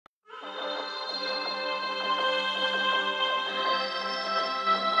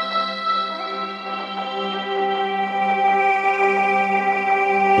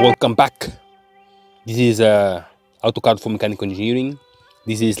Welcome back. This is AutoCAD for Mechanical Engineering.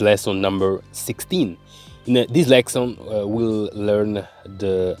 This is lesson number 16. In this lesson, we'll learn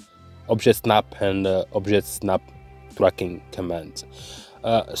the object snap and object snap tracking commands.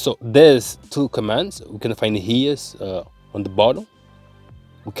 So there's two commands we can find here on the bottom.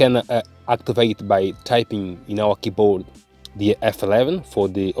 We can activate by typing in our keyboard the F11 for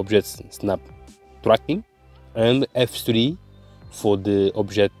the object snap tracking and F3 for the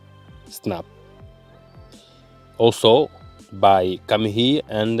object snap. Also by coming here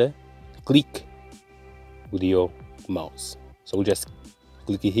and click with your mouse. So we just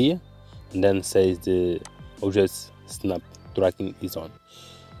click here and then says the object snap tracking is on.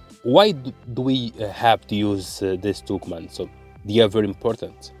 Why do we have to use these two commands? So they are very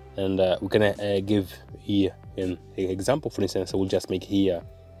important, and we can give here an example. For instance, I will just make here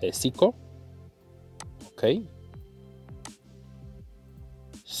a circle. Okay.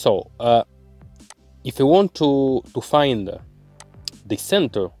 So if you want to find the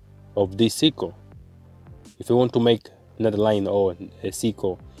center of this circle, if you want to make another line or a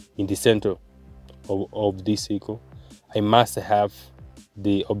circle in the center of this circle, I must have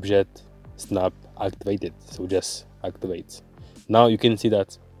the object snap activated. So just activate. Now you can see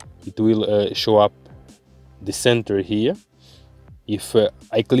that it will show up the center here. If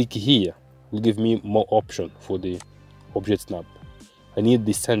I click here, it will give me more option for the object snap. I need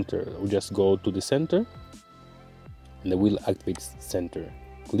the center. I'll just go to the center and I will activate center.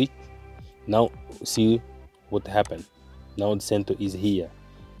 Click. Now see what happened. Now the center is here.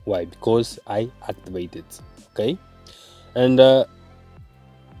 Why? Because I activated. Okay. And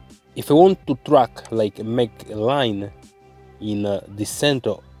if I want to track, like make a line in the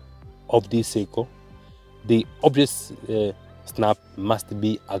center of this circle, the object snap must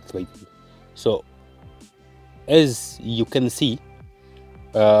be activated. So as you can see,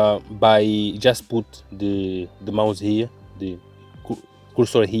 by just put the mouse here, the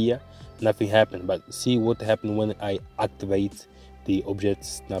cursor here, nothing happened. But see what happened when I activate the object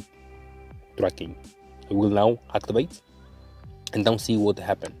snap tracking. I will now activate and now see what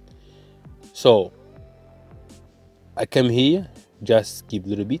happened. So I come here, just skip a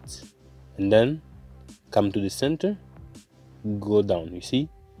little bit and then come to the center, go down. You see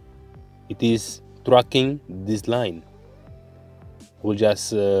it is tracking this line. We'll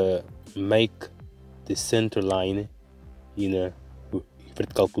just make the center line in a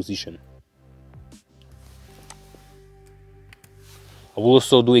vertical position. I will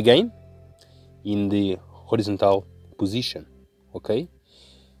also do again in the horizontal position. Okay,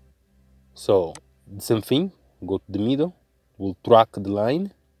 so the same thing, go to the middle, we'll track the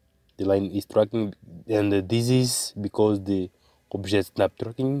line is tracking, and this is because the object snap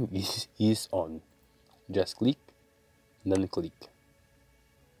tracking is on. Just click and then click.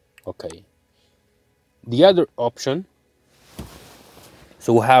 Okay, the other option,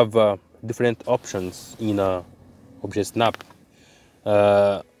 so we have different options in object snap.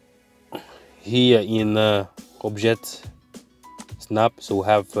 Here in object snap, so we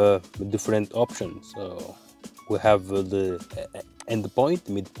have different options. So we have the end point,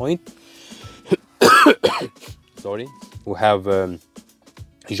 midpoint. Sorry, we have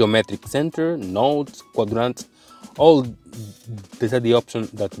geometric center, nodes, quadrants. All these are the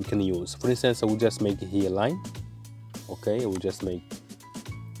options that we can use. For instance, I will just make here a line. Okay, I will just make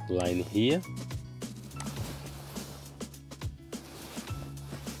a line here.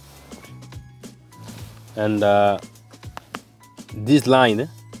 And this line,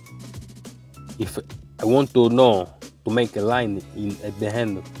 if I want to know to make a line at the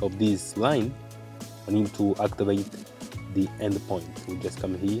end of this line, I need to activate the end point. We'll just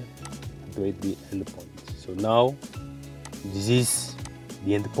come here, activate the end point. So now this is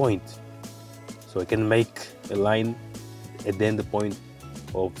the end point. So I can make a line at the end point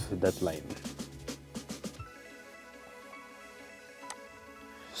of that line.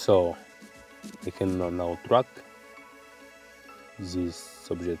 So I can now track this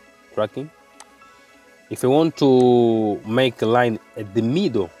object tracking. If I want to make a line at the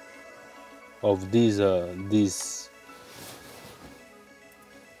middle of this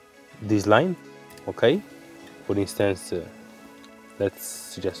line, okay. For instance,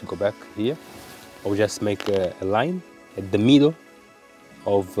 let's just go back here. I'll just make a line at the middle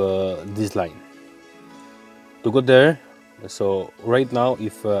of this line. To go there, so right now,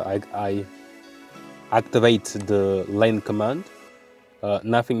 if I activate the line command,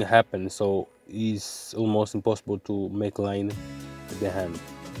 nothing happens. So it's almost impossible to make a line at the end.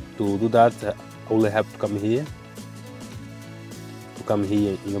 To do that, I will have to come here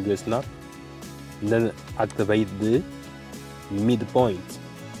in object snap, and then activate the midpoint.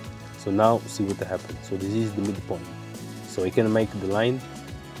 So now see what happens. So this is the midpoint. So you can make the line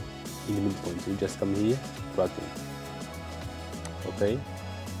in the midpoint. You just come here, tracking. Okay.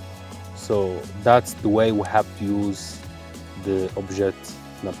 So that's the way we have to use the object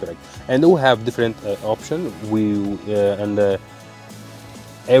snap track. And we have different options.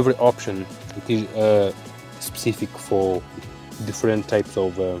 Every option it is specific for different types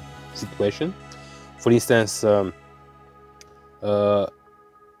of situation. For instance,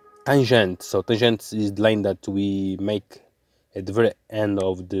 tangent. So tangent is the line that we make at the very end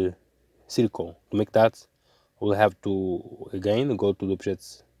of the circle. To make that, we'll have to again go to the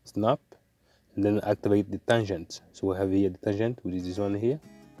object snap and then activate the tangent. So we have here the tangent, which is this one here.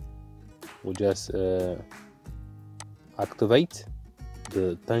 We'll just activate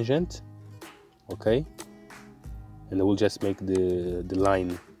the tangent, okay, and we'll just make the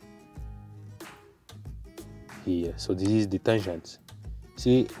line here. So this is the tangent.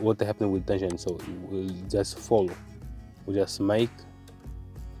 See what happened with tangent. So we'll just follow. We'll just make,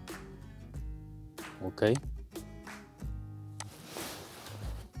 okay.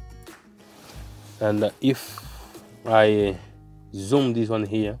 And if I zoom this one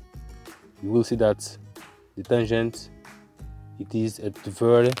here, you will see that the tangent, it is at the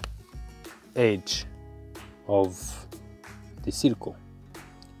very edge of the circle.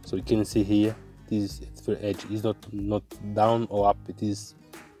 So you can see here, it is at the very edge. It's not down or up, it is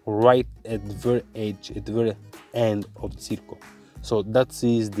right at the very edge, at the very end of the circle. So that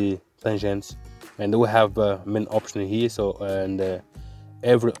is the tangent, and we have main option here. So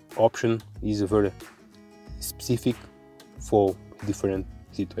every option is very specific for different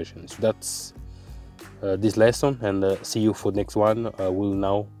situations. So that's this lesson, and see you for the next one. We'll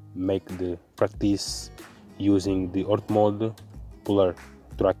now make the practice using the orthomode polar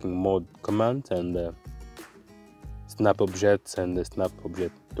tracking mode command and snap objects and the snap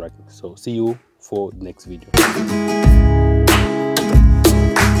object tracking. So see you for the next video.